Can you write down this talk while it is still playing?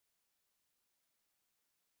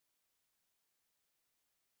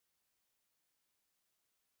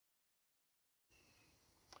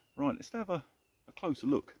Right, let's have a closer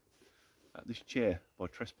look at this chair by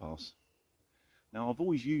Trespass. Now, I've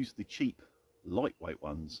always used the cheap lightweight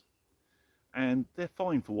ones and they're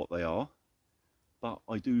fine for what they are, but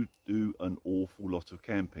I do an awful lot of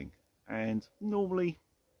camping, and normally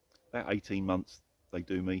about 18 months they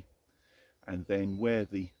do me. And then where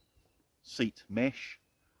the seat mesh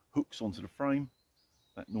hooks onto the frame,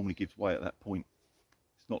 that normally gives way at that point.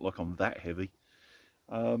 It's not like I'm that heavy.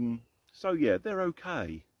 So yeah, they're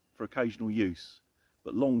okay for occasional use,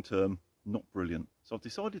 but long term, not brilliant. So I've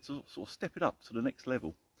decided to sort of step it up to the next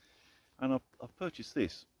level, and I've purchased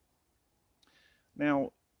this.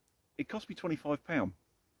 Now, it cost me £25.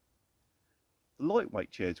 The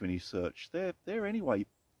lightweight chairs, when you search, they're anyway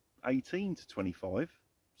 18 to 25,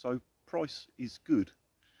 so price is good.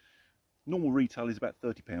 Normal retail is about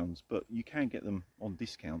 £30, but you can get them on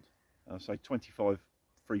discount. Say 25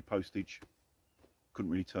 free postage,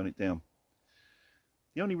 couldn't really turn it down.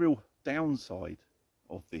 The only real downside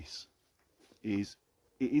of this is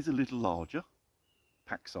it is a little larger,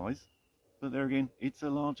 pack size, but there again, it's a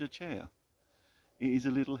larger chair. It is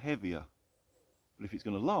a little heavier, but if it's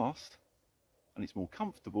going to last and it's more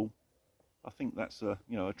comfortable, I think that's a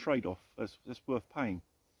trade-off that's worth paying.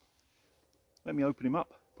 Let me open him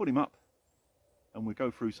up, put him up, and we'll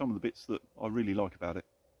go through some of the bits that I really like about it.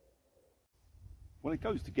 Well, it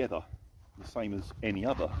goes together the same as any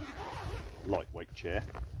other lightweight chair.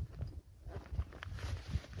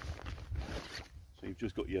 So you've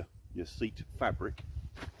just got your seat fabric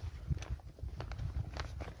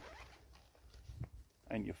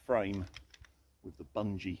and your frame with the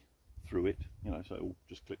bungee through it, so it all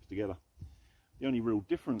just clips together. The only real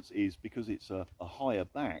difference is because it's a higher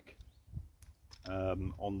back.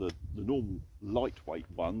 On the normal lightweight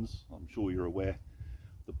ones, I'm sure you're aware,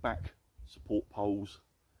 the back support poles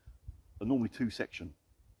are normally 2 section.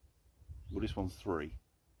 Well, this one's 3.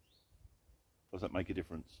 Does that make a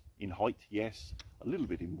difference? In height, yes. A little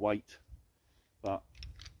bit in weight, but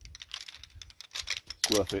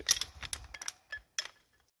it's worth it.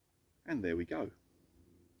 And there we go.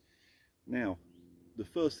 Now, the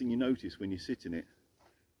first thing you notice when you sit in it,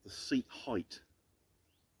 the seat height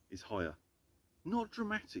is higher. Not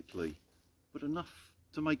dramatically, but enough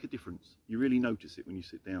to make a difference. You really notice it when you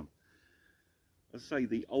sit down. As I say,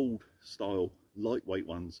 the old style lightweight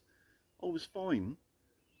ones, I was fine,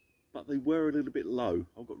 but they were a little bit low.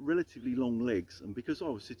 I've got relatively long legs, and because I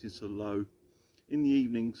was sitting so low, in the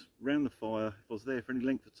evenings, round the fire, if I was there for any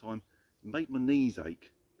length of time, it made my knees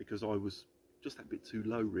ache because I was just that bit too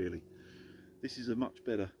low, really. This is a much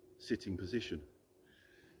better sitting position.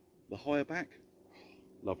 The higher back,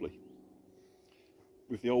 lovely.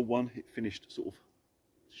 With the old one, it finished sort of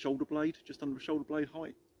shoulder blade, just under shoulder blade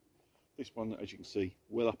height. This one, as you can see,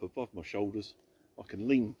 well up above my shoulders. I can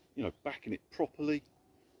lean, back in it properly.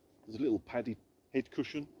 There's a little padded head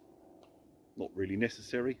cushion. Not really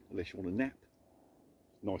necessary unless you want a nap.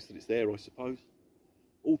 Nice that it's there, I suppose.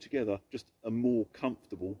 Altogether, just a more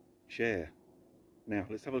comfortable chair. Now,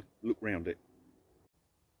 let's have a look round it.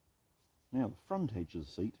 Now, the front edge of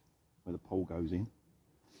the seat, where the pole goes in,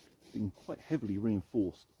 has been quite heavily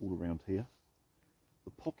reinforced all around here.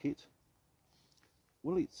 The pocket,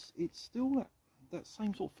 well, it's still that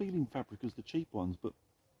same sort of feeling fabric as the cheap ones, but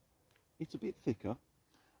it's a bit thicker,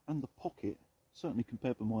 and the pocket, certainly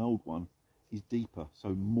compared to my old one, is deeper, so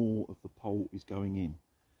more of the pole is going in.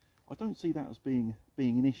 I don't see that as being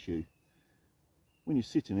an issue. When you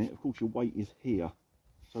sit in it, of course, your weight is here,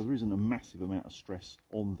 so there isn't a massive amount of stress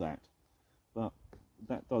on that, but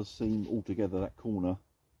that does seem altogether, that corner,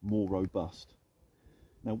 more robust.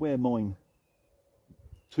 Now, where mine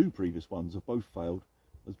 2 previous ones have both failed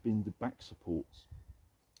has been the back supports,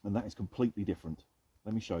 and that is completely different.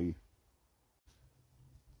 Let me show you.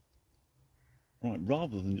 Right,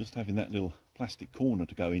 rather than just having that little plastic corner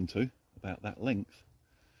to go into about that length,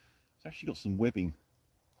 it's actually got some webbing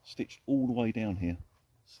stitched all the way down here,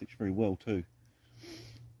 stitched very well too.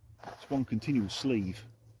 It's one continual sleeve,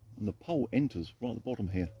 and the pole enters right at the bottom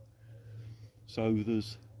here, so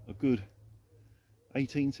there's a good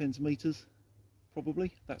 18 centimeters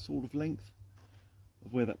probably, that sort of length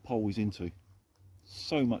of where that pole is into.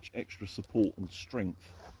 So much extra support and strength,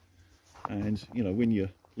 and when you're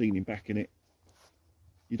leaning back in it,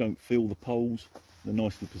 you don't feel the poles. They're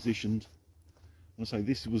nicely positioned. And I say,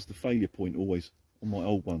 this was the failure point always on my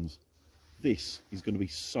old ones. This is going to be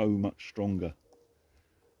so much stronger.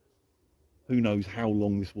 Who knows how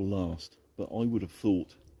long this will last, but I would have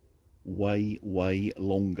thought way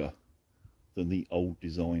longer than the old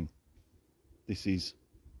design. This is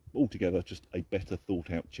altogether just a better thought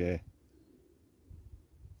out chair.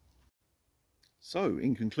 So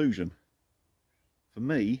in conclusion, for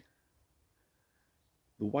me,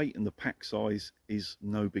 the weight and the pack size is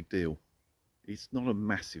no big deal. It's not a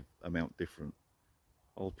massive amount different.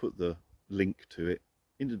 I'll put the link to it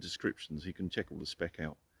in the description so you can check all the spec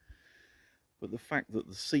out. But the fact that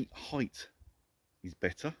the seat height is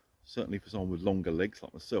better, certainly for someone with longer legs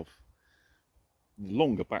like myself.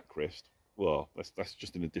 Longer backrest, well, that's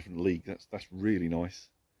just in a different league. That's really nice.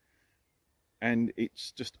 And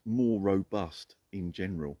it's just more robust in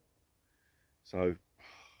general. So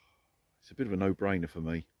it's a bit of a no-brainer for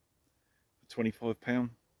me. For £25,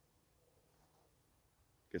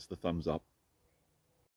 gets the thumbs up.